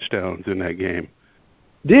 2 touchdowns in that game.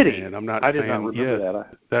 Did he? And I did not remember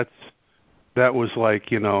that. That was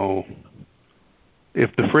like, if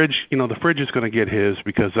the fridge is going to get his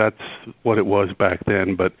because that's what it was back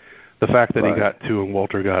then, but the fact that he got 2 and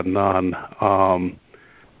Walter got none,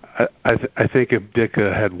 I think if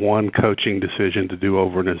Ditka had one coaching decision to do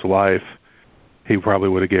over in his life, he probably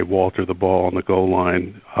would have gave Walter the ball on the goal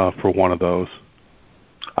line for one of those.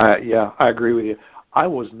 I agree with you. I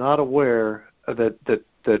was not aware that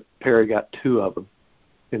Perry got 2 of them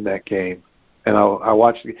in that game, and I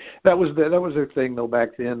watched. That was the thing though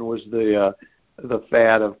back then, was the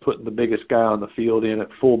fad of putting the biggest guy on the field in at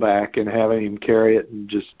fullback and having him carry it and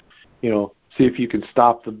just see if you can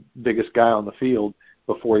stop the biggest guy on the field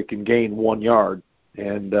before he can gain 1 yard,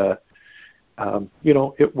 and it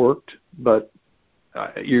worked, but.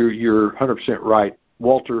 You're 100% right.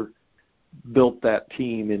 Walter built that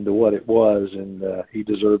team into what it was, and he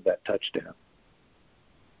deserved that touchdown.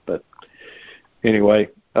 But anyway,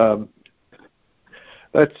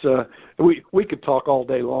 that's we could talk all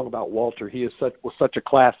day long about Walter. He was such a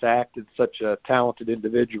class act and such a talented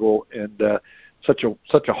individual, and such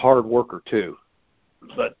a hard worker too.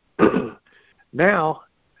 But now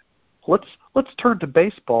let's turn to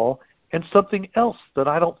baseball. And something else that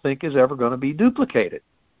I don't think is ever going to be duplicated.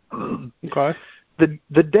 Okay.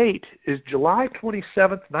 The date is July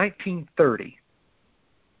 27th, 1930.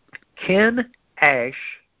 Ken Ash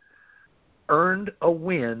earned a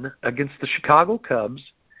win against the Chicago Cubs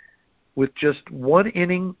with just 1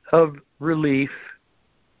 inning of relief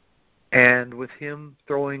and with him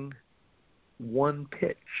throwing 1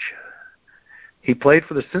 pitch. He played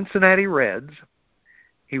for the Cincinnati Reds.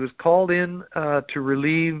 He was called in to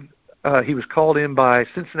relieve. He was called in by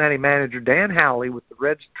Cincinnati manager Dan Howley with the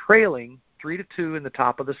Reds trailing 3-2 in the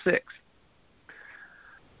top of the 6th.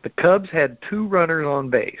 The Cubs had 2 runners on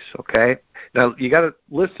base. Okay, now you got to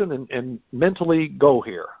listen and mentally go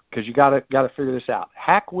here, because you got to figure this out.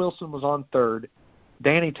 Hack Wilson was on third.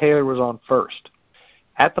 Danny Taylor was on first.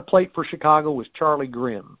 At the plate for Chicago was Charlie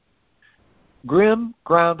Grimm. Grimm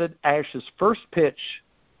grounded Ash's first pitch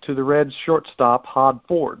to the Reds shortstop Hod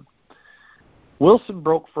Ford. Wilson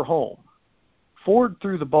broke for home. Ford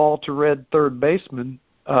threw the ball to Red third baseman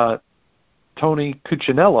Tony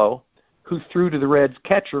Cuccinello, who threw to the Reds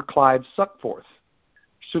catcher Clyde Sukforth,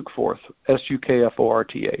 Sukforth,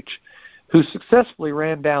 who successfully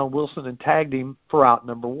ran down Wilson and tagged him for out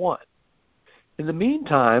number 1. In the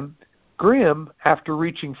meantime, Grimm, after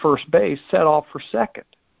reaching first base, set off for second.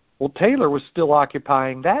 Well, Taylor was still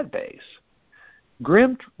occupying that base.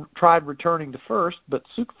 Grimm tried returning to first, but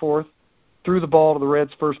Sukforth threw the ball to the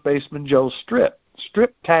Reds' first baseman, Joe Strip.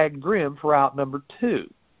 Strip tagged Grimm for out number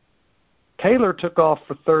 2. Taylor took off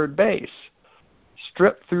for third base.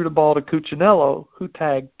 Strip threw the ball to Cuccinello, who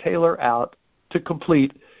tagged Taylor out to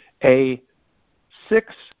complete a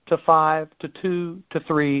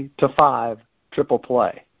 6-5-2-3-5 triple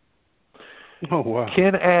play. Oh, wow.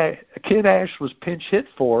 Ken Ash was pinch hit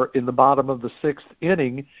for in the bottom of the 6th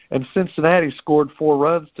inning, and Cincinnati scored 4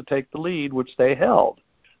 runs to take the lead, which they held.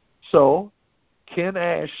 So Ken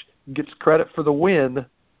Ash gets credit for the win,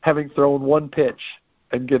 having thrown 1 pitch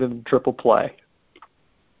and getting triple play.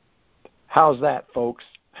 How's that, folks?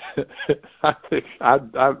 I think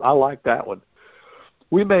I like that one.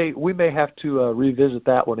 We may have to revisit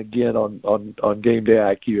that one again on Game Day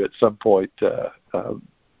IQ at some point.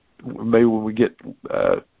 Maybe when we get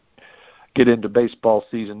into baseball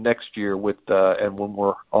season next year with and when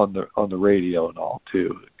we're on the radio and all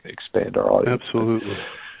too, expand our audience. Absolutely.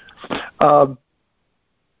 On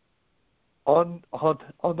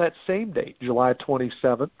that same date, July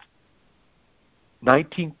 27th,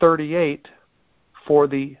 1938, for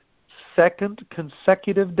the second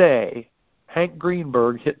consecutive day, Hank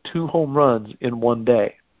Greenberg hit 2 home runs in one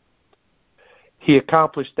day. He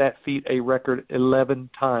accomplished that feat a record 11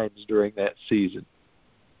 times during that season.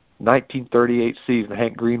 1938 season,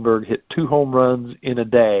 Hank Greenberg hit 2 home runs in a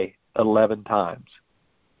day 11 times.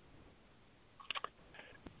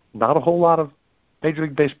 Not a whole lot of Major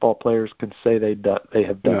League Baseball players can say they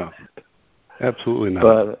have done that. Absolutely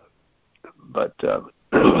not. But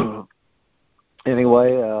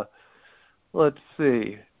anyway, let's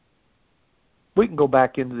see. We can go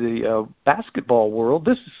back into the basketball world.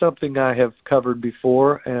 This is something I have covered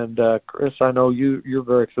before, and Chris, I know you're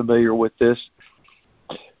very familiar with this.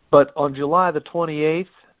 But on July the 28th,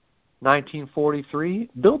 1943,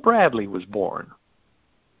 Bill Bradley was born.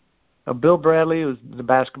 Now, Bill Bradley was in the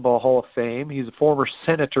Basketball Hall of Fame. He's a former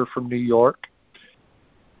senator from New York.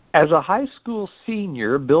 As a high school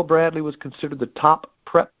senior, Bill Bradley was considered the top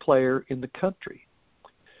prep player in the country.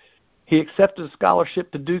 He accepted a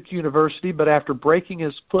scholarship to Duke University, but after breaking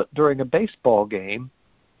his foot during a baseball game,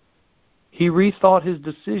 he rethought his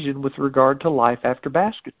decision with regard to life after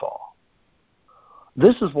basketball.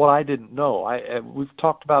 This is what I didn't know. We've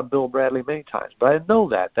talked about Bill Bradley many times, but I didn't know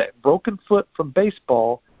that broken foot from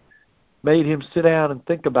baseball made him sit down and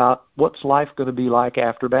think about what's life going to be like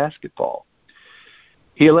after basketball.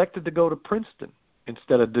 He elected to go to Princeton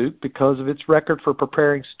instead of Duke because of its record for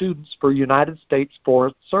preparing students for United States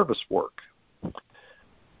Forest Service work.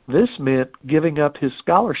 This meant giving up his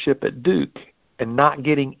scholarship at Duke and not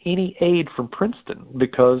getting any aid from Princeton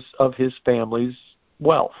because of his family's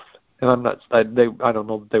wealth. And I don't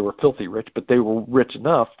know that they were filthy rich, but they were rich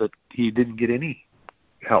enough that he didn't get any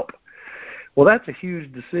help. Well, that's a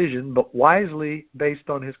huge decision, but wisely based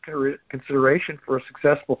on his consideration for a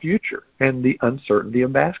successful future and the uncertainty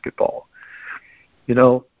of basketball. You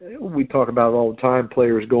know, we talk about all the time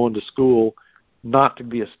players going to school not to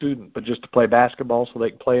be a student, but just to play basketball so they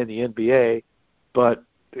can play in the NBA. But,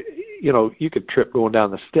 you know, you could trip going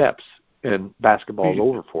down the steps and basketball's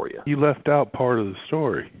over for you. You left out part of the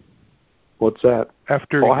story. What's that?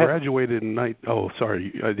 After he graduated in I did. Oh,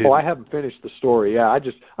 I haven't finished the story. Yeah, I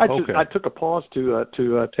took a pause to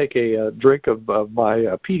take a drink of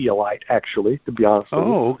my Pedialyte. Actually, to be honest.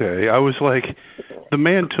 Oh, okay. I was like, the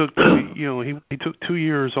man took he took 2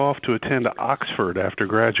 years off to attend Oxford after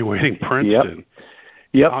graduating Princeton.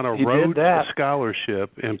 Yep. On a road scholarship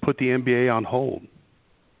and put the NBA on hold.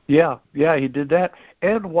 Yeah, he did that.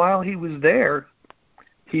 And while he was there,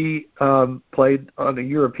 he played on a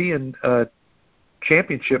European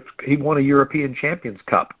championship. He won a European Champions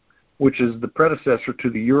Cup, which is the predecessor to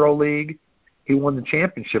the EuroLeague. He won the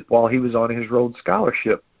championship while he was on his Rhodes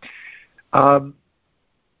Scholarship. Before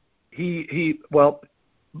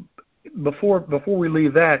we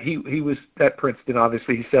leave that, he was at Princeton.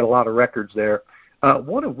 Obviously, he set a lot of records there.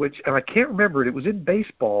 One of which, and I can't remember it was in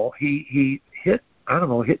baseball. He hit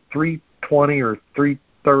 320 or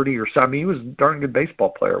 330 or something. He was a darn good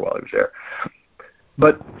baseball player while he was there.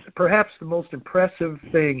 But perhaps the most impressive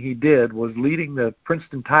thing he did was leading the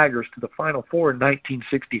Princeton Tigers to the Final Four in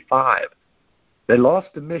 1965. They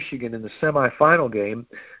lost to Michigan in the semifinal game,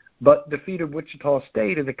 but defeated Wichita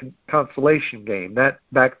State in the consolation game. That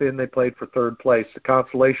back then they played for third place. The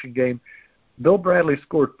consolation game, Bill Bradley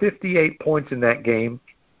scored 58 points in that game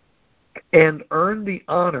and earned the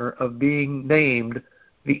honor of being named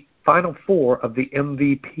the Final Four of the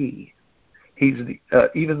MVP. He's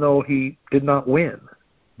even though he did not win,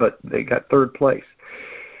 but they got third place.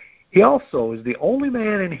 He also is the only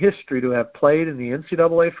man in history to have played in the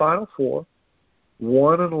NCAA Final Four,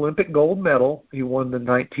 won an Olympic gold medal. He won the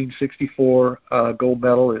 1964 gold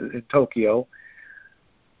medal in Tokyo.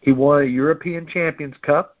 He won a European Champions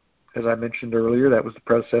Cup, as I mentioned earlier. That was the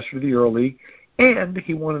predecessor to the EuroLeague. And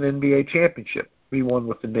he won an NBA championship. He won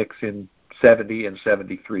with the Knicks in 70 and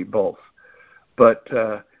 73 both. But,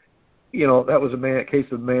 that was a case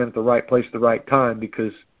of a man at the right place at the right time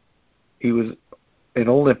because he was an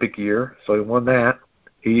Olympic year, so he won that.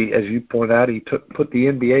 He, as you point out, put the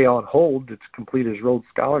NBA on hold to complete his Rhodes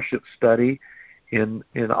Scholarship study in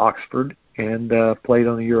Oxford and played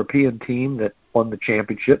on the European team that won the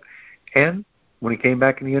championship. And when he came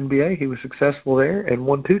back in the NBA, he was successful there and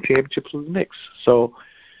won 2 championships with the Knicks. So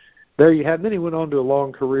there you have. Then he went on to a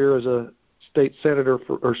long career as a state senator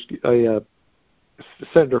a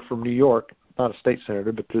senator from New York, not a state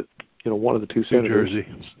senator, but one of the 2 senators. New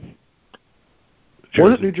Jersey.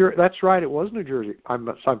 Was it New Jersey? That's right. It was New Jersey. I'm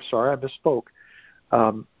sorry. I misspoke.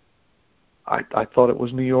 I thought it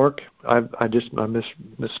was New York. I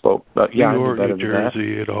misspoke. But yeah, New York, I knew better New than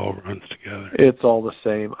Jersey, that. it all runs together. It's all the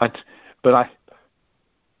same.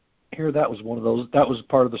 here, that was one of those. That was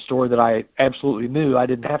part of the story that I absolutely knew. I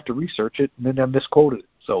didn't have to research it, and then I misquoted it.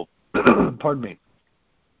 So, pardon me.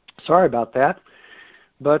 Sorry about that.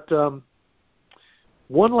 But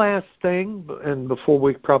one last thing, and before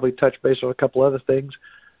we probably touch base on a couple other things,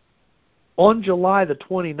 on July the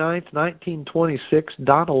 29th, 1926,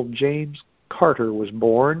 Donald James Carter was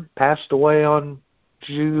born. Passed away in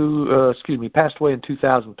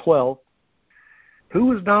 2012. Who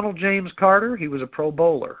was Donald James Carter? He was a pro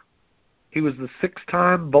bowler. He was the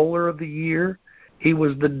 6-time bowler of the year. He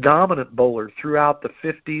was the dominant bowler throughout the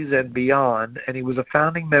 50s and beyond, and he was a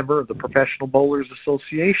founding member of the Professional Bowlers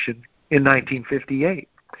Association in 1958.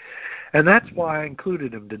 And that's why I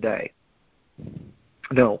included him today.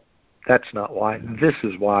 No, that's not why. This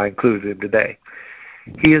is why I included him today.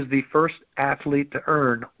 He is the first athlete to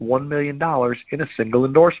earn $1 million in a single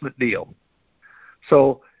endorsement deal.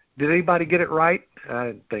 So, did anybody get it right? I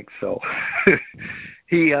didn't think so.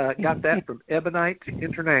 He got that from Ebonite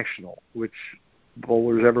International, which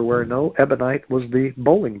bowlers everywhere know. Ebonite was the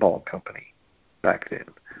bowling ball company back then.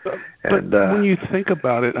 But when you think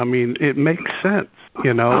about it, I mean, it makes sense.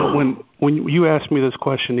 You know, when you asked me this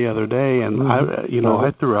question the other day, and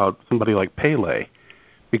I threw out somebody like Pele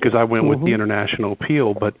because I went with the international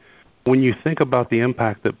appeal. But when you think about the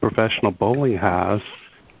impact that professional bowling has,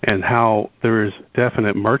 and how there is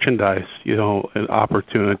definite merchandise,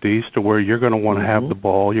 opportunities to where you're going to want to have the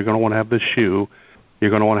ball, you're going to want to have the shoe, you're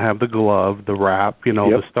going to want to have the glove, the wrap,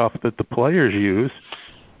 the stuff that the players use.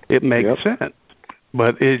 It makes sense,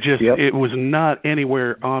 but it just it was not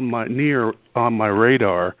anywhere on my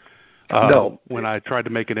radar. When I tried to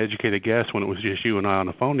make an educated guess when it was just you and I on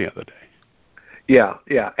the phone the other day. Yeah,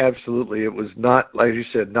 absolutely. It was not, like you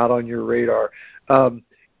said, not on your radar.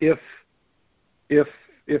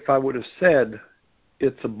 If I would have said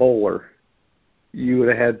it's a bowler, you would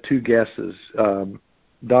have had two guesses,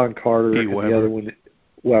 Don Carter and the other one,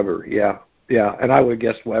 Weber. Yeah, and I would have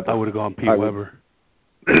guessed Weber. I would have gone Pete Weber.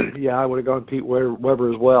 Yeah, I would have gone Pete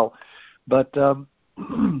Weber as well. But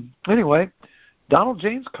anyway, Donald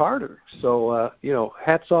James Carter. So,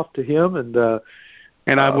 hats off to him.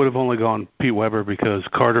 And I would have only gone Pete Weber because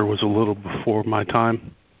Carter was a little before my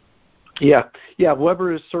time. Yeah,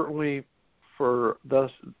 Weber is certainly, for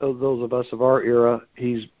those of us of our era,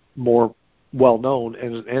 he's more well-known.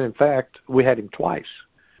 And in fact, we had him twice.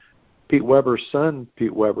 Pete Weber's son,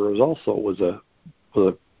 Pete Weber, was a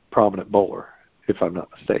prominent bowler, if I'm not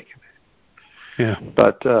mistaken. Yeah.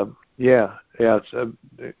 But, it's,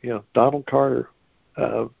 Donald Carter,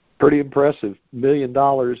 pretty impressive, $1 million.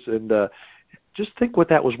 And just think what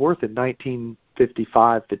that was worth in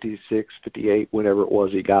 1955, 56, 58, whenever it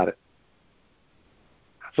was he got it.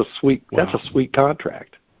 That's a sweet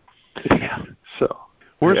contract. Yeah. So,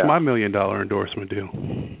 where's my $1 million endorsement deal?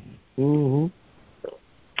 Mm-hmm.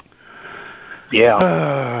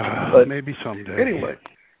 Yeah. But maybe someday. Anyway.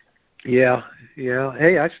 Yeah.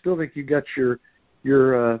 Hey, I still think you got your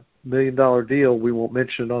 $1 million deal. We won't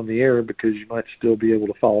mention it on the air because you might still be able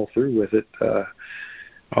to follow through with it.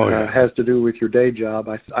 It has to do with your day job.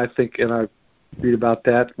 I think, and I read about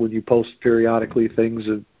that when you post periodically things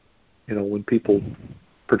of, when people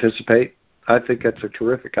participate. I think that's a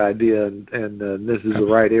terrific idea, and this is the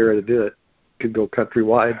right era to do it. Could go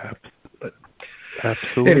countrywide. But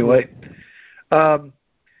absolutely. Anyway,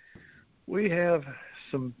 we have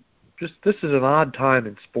some. This is an odd time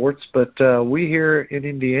in sports, but we here in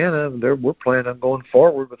Indiana, we're planning on going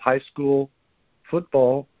forward with high school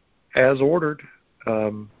football as ordered.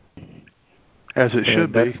 As it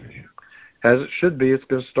should be. As it should be. It's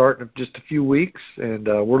going to start in just a few weeks, and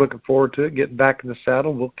we're looking forward to it, getting back in the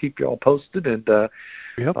saddle. We'll keep you all posted, and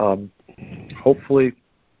hopefully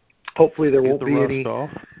there won't be any. Off.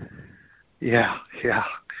 Yeah.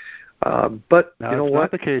 But now, you know it's what?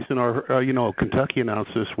 Not the case in our. Kentucky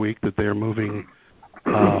announced this week that they're moving.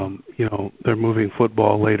 They're moving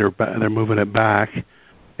football later. They're moving it back,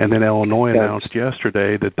 and then Illinois announced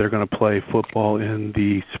yesterday that they're going to play football in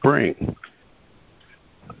the spring.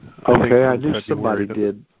 Okay, I knew somebody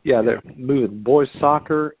did. Yeah, they're moving boys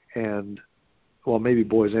soccer and, maybe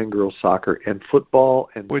boys and girls soccer and football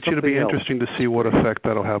and which it'll be interesting to see what effect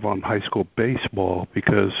that'll have on high school baseball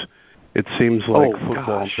because it seems like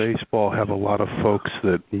football and baseball have a lot of folks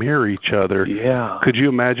that mirror each other. Yeah. Could you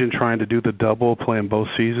imagine trying to do the double, playing both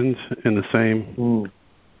seasons in the same?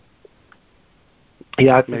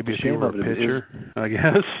 Yeah, I think maybe if you were a pitcher, I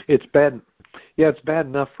guess. It's bad. Yeah, it's bad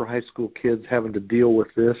enough for high school kids having to deal with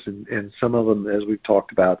this, and some of them, as we've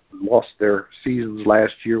talked about, lost their seasons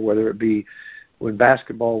last year, whether it be when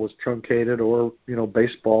basketball was truncated or,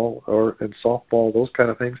 baseball and softball, those kind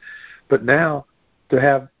of things. But now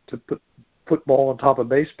to football on top of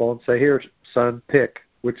baseball and say, "Here, son, pick.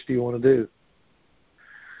 Which do you want to do?"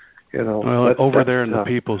 You know. Well, over there in the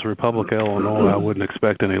People's Republic of Illinois, I wouldn't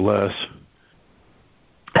expect any less.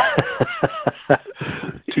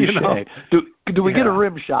 Touche. You know? Do we get a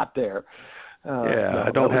rim shot there? No,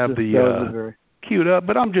 I don't have the queued up,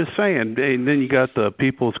 but I'm just saying. And then you got the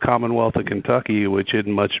People's Commonwealth of Kentucky, which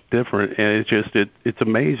isn't much different, and it's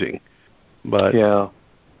amazing. But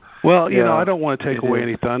well, you know, I don't want to take away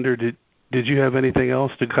any thunder. Did you have anything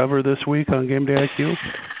else to cover this week on Game Day IQ?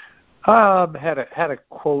 Had a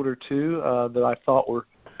quote or two that I thought were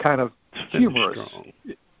kind of humorous,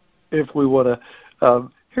 if we want to.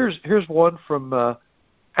 Here's one from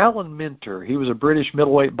Alan Minter. He was a British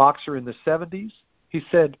middleweight boxer in the 70s. He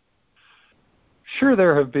said, "Sure,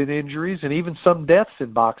 there have been injuries and even some deaths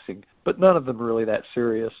in boxing, but none of them really that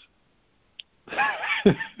serious."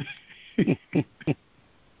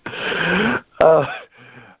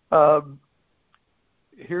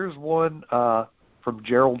 Here's one from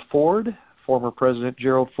Gerald Ford, former President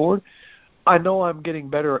Gerald Ford. "I know I'm getting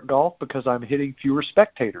better at golf because I'm hitting fewer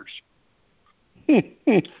spectators."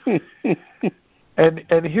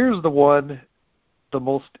 And here's the one, the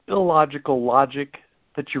most illogical logic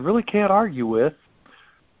that you really can't argue with,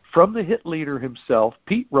 from the hit leader himself,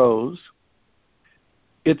 Pete Rose.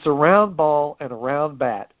 "It's a round ball and a round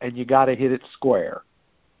bat, and you got to hit it square."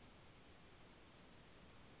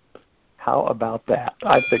 How about that?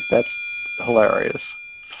 I think that's hilarious.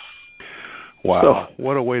 Wow,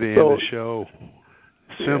 what a way to end the show.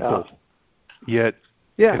 Simple, yet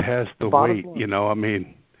it has the weight, you know, I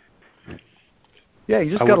mean. Yeah,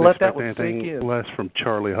 you just got to let that one sink in. Less from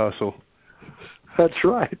Charlie Hustle. That's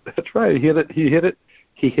right. He hit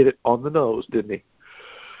it on the nose, didn't he?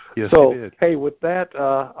 Yes, so, he did. Hey, with that,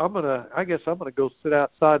 I guess I'm gonna go sit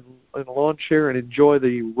outside in the lawn chair and enjoy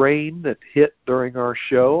the rain that hit during our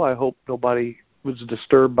show. I hope nobody was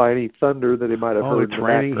disturbed by any thunder that he might have heard. It's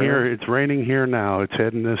raining here. It's raining here now. It's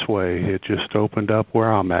heading this way. It just opened up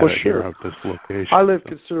where I'm at here at this location. I live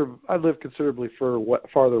considerably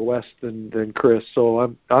farther west than Chris, so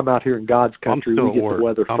I'm out here in God's country. We get the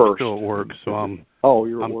weather first. I'm still at work, so I'm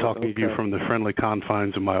talking to you from the friendly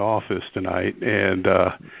confines of my office tonight, and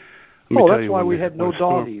that's why we had no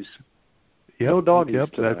doggies. No doggies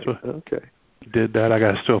tonight. That's what. Okay. Did that. I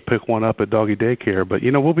got to still pick one up at doggy daycare, but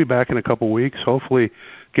we'll be back in a couple weeks. Hopefully,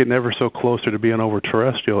 getting ever so closer to being over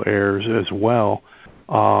terrestrial airs as well.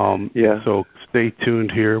 So stay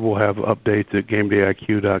tuned here. We'll have updates at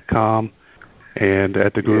GameDayIQ.com and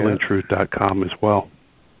at thegruelingtruth.com as well.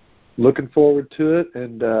 Looking forward to it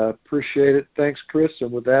and appreciate it. Thanks, Chris.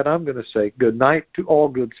 And with that, I'm going to say good night to all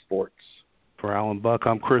good sports. For Alan Buck,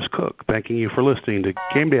 I'm Chris Cook, thanking you for listening to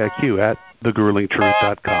Game Day IQ at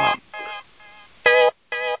thegruelingtruth.com.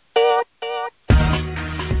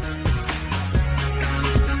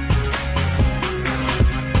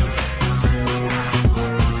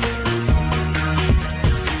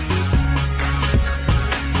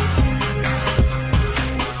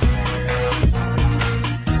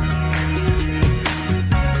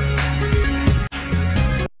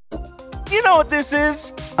 You know what this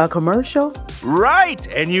is? A commercial? Right,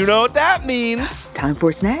 and you know what that means. Time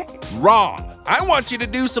for a snack? Wrong. I want you to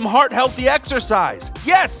do some heart-healthy exercise.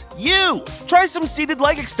 Yes, you! Try some seated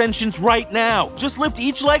leg extensions right now. Just lift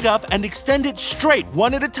each leg up and extend it straight,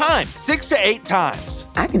 one at a time, 6 to 8 times.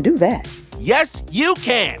 I can do that. Yes, you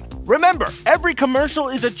can. Remember, every commercial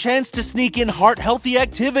is a chance to sneak in heart-healthy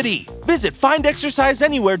activity. Visit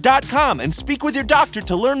findexerciseanywhere.com and speak with your doctor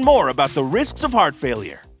to learn more about the risks of heart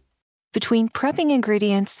failure. Between prepping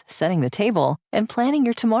ingredients, setting the table, and planning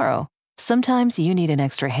your tomorrow, sometimes you need an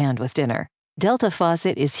extra hand with dinner. Delta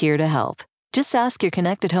Faucet is here to help. Just ask your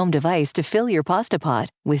connected home device to fill your pasta pot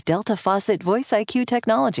with Delta Faucet Voice IQ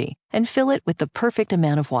technology and fill it with the perfect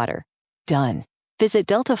amount of water. Done. Visit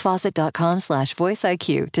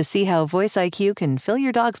deltafaucet.com/voiceIQ to see how Voice IQ can fill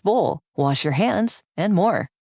your dog's bowl, wash your hands, and more.